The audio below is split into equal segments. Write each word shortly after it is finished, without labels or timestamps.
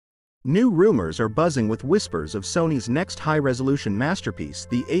New rumors are buzzing with whispers of Sony's next high-resolution masterpiece,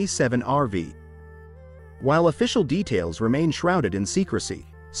 the A7R V. While official details remain shrouded in secrecy,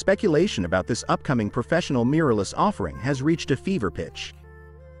 speculation about this upcoming professional mirrorless offering has reached a fever pitch.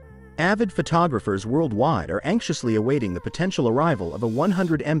 Avid photographers worldwide are anxiously awaiting the potential arrival of a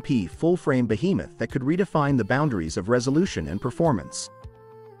 100MP full-frame behemoth that could redefine the boundaries of resolution and performance.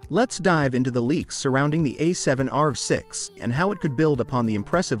 Let's dive into the leaks surrounding the A7R VI and how it could build upon the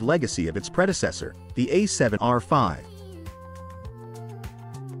impressive legacy of its predecessor, the A7R V.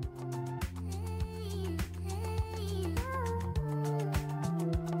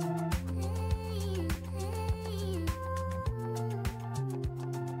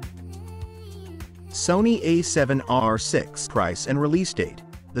 Sony A7R VI price and release date.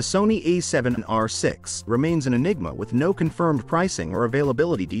 The Sony A7R VI remains an enigma with no confirmed pricing or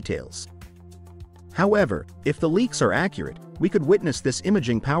availability details. However, if the leaks are accurate, we could witness this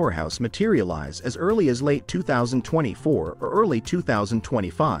imaging powerhouse materialize as early as late 2024 or early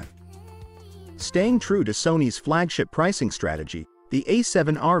 2025. Staying true to Sony's flagship pricing strategy, the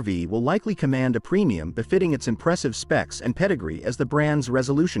A7R V will likely command a premium befitting its impressive specs and pedigree as the brand's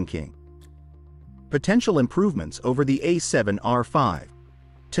resolution king. Potential improvements over the A7R V.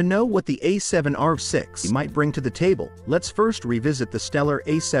 To know what the A7R VI might bring to the table, let's first revisit the stellar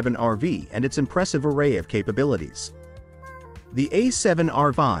A7R V and its impressive array of capabilities. The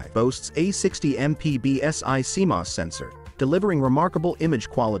A7R V boasts a 60MP BSI CMOS sensor, delivering remarkable image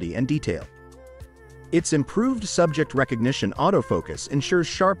quality and detail. Its improved subject recognition autofocus ensures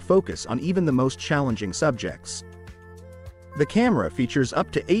sharp focus on even the most challenging subjects. The camera features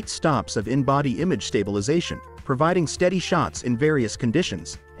up to 8 stops of in-body image stabilization, providing steady shots in various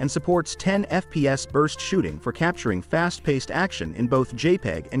conditions, and supports 10 FPS burst shooting for capturing fast-paced action in both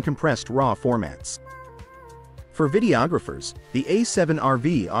JPEG and compressed RAW formats. For videographers, the A7R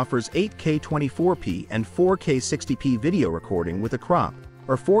V offers 8K 24p and 4K 60p video recording with a crop,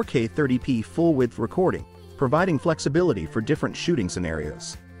 or 4K 30p full-width recording, providing flexibility for different shooting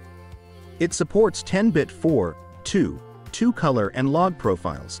scenarios. It supports 10-bit 4:2 color and log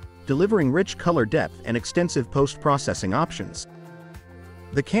profiles, delivering rich color depth and extensive post-processing options.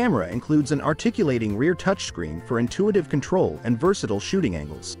 The camera includes an articulating rear touchscreen for intuitive control and versatile shooting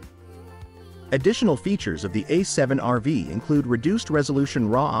angles. Additional features of the A7R V include reduced resolution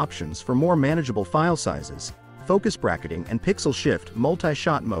RAW options for more manageable file sizes, focus bracketing and pixel shift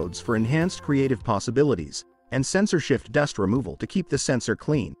multi-shot modes for enhanced creative possibilities, and sensor shift dust removal to keep the sensor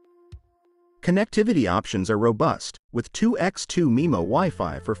clean. Connectivity options are robust, with 2x2 MIMO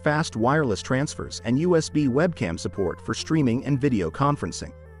Wi-Fi for fast wireless transfers and USB webcam support for streaming and video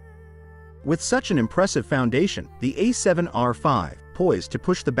conferencing. With such an impressive foundation, the A7R V poised to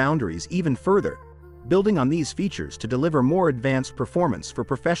push the boundaries even further, building on these features to deliver more advanced performance for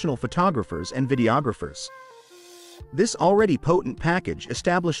professional photographers and videographers. This already potent package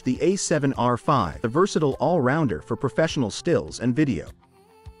established the A7R V, a versatile all-rounder for professional stills and video.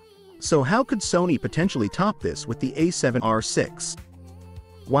 So how could Sony potentially top this with the A7R VI?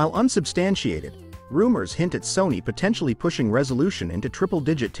 While unsubstantiated, rumors hint at Sony potentially pushing resolution into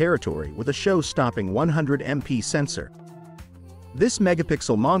triple-digit territory with a show-stopping 100MP sensor. This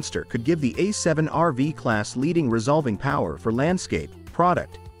megapixel monster could give the A7R V class leading resolving power for landscape,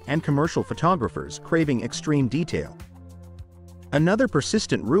 product, and commercial photographers craving extreme detail. Another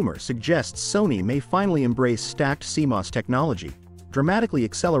persistent rumor suggests Sony may finally embrace stacked CMOS technology, dramatically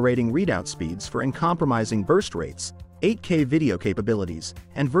accelerating readout speeds for uncompromising burst rates, 8K video capabilities,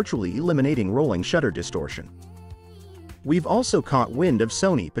 and virtually eliminating rolling shutter distortion. We've also caught wind of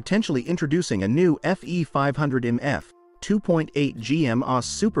Sony potentially introducing a new FE500mm 2.8G MOS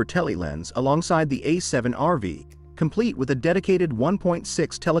Super Tele lens alongside the A7R V, complete with a dedicated 1.6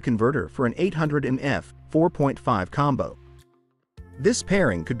 teleconverter for an 800mm 4.5 combo. This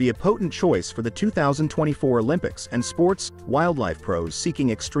pairing could be a potent choice for the 2024 Olympics and sports wildlife pros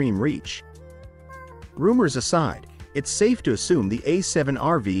seeking extreme reach. Rumors aside, it's safe to assume the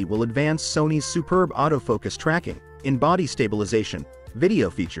A7R V will advance Sony's superb autofocus tracking, in-body stabilization,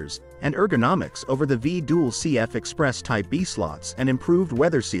 video features, and ergonomics over the V dual CF Express Type B slots, and improved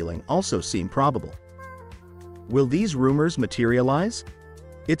weather sealing also seem probable. Will these rumors materialize?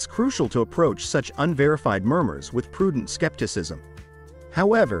 It's crucial to approach such unverified murmurs with prudent skepticism.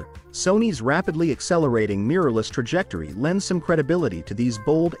 However, Sony's rapidly accelerating mirrorless trajectory lends some credibility to these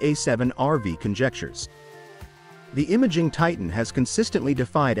bold A7R V conjectures. The imaging titan has consistently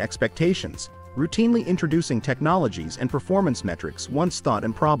defied expectations, routinely introducing technologies and performance metrics once thought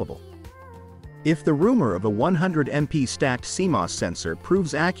improbable. If the rumor of a 100MP stacked CMOS sensor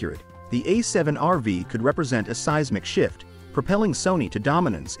proves accurate, the A7R V could represent a seismic shift, propelling Sony to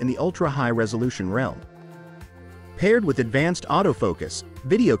dominance in the ultra-high-resolution realm. Paired with advanced autofocus,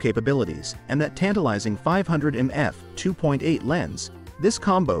 video capabilities, and that tantalizing 500 f/2.8 lens, this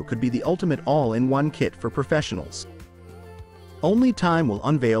combo could be the ultimate all-in-one kit for professionals. Only time will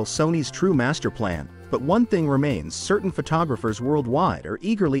unveil Sony's true master plan, but one thing remains: certain photographers worldwide are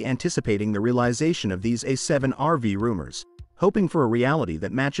eagerly anticipating the realization of these A7R V rumors, hoping for a reality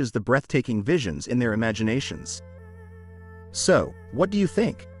that matches the breathtaking visions in their imaginations. So, what do you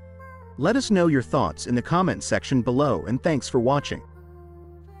think? Let us know your thoughts in the comment section below, and thanks for watching.